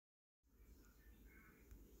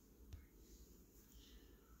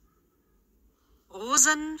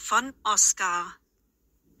Rosen von Oskar.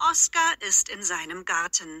 Oskar ist in seinem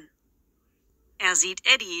Garten. Er sieht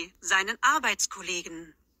Eddie, seinen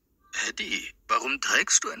Arbeitskollegen. Eddie, warum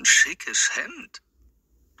trägst du ein schickes Hemd?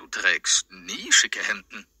 Du trägst nie schicke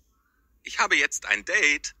Hemden. Ich habe jetzt ein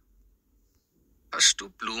Date. Hast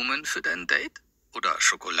du Blumen für dein Date? Oder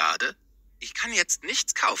Schokolade? Ich kann jetzt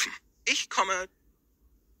nichts kaufen. Ich komme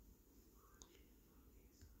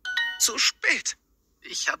zu spät.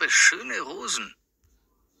 Ich habe schöne Rosen.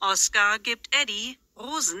 Oskar gibt Eddie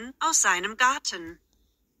Rosen aus seinem Garten.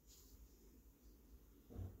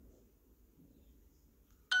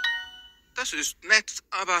 Das ist nett,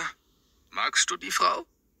 aber Magst du die Frau?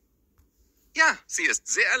 ja, sie ist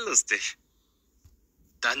sehr lustig.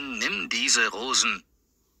 Dann nimm diese Rosen.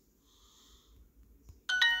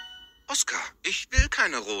 Oskar, ich will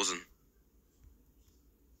keine Rosen.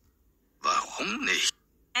 Warum nicht?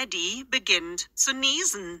 Eddie beginnt zu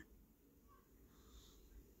niesen.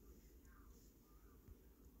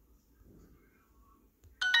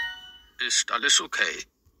 Ist alles okay?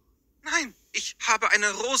 Nein, ich habe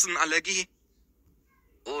eine Rosenallergie.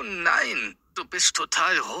 Oh nein, du bist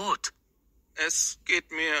total rot. Es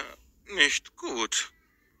geht mir nicht gut.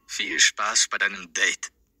 Viel Spaß bei deinem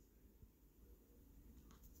Date.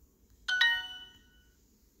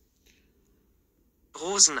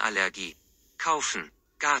 Rosenallergie. Kaufen.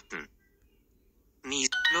 Garten. Nie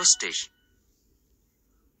lustig.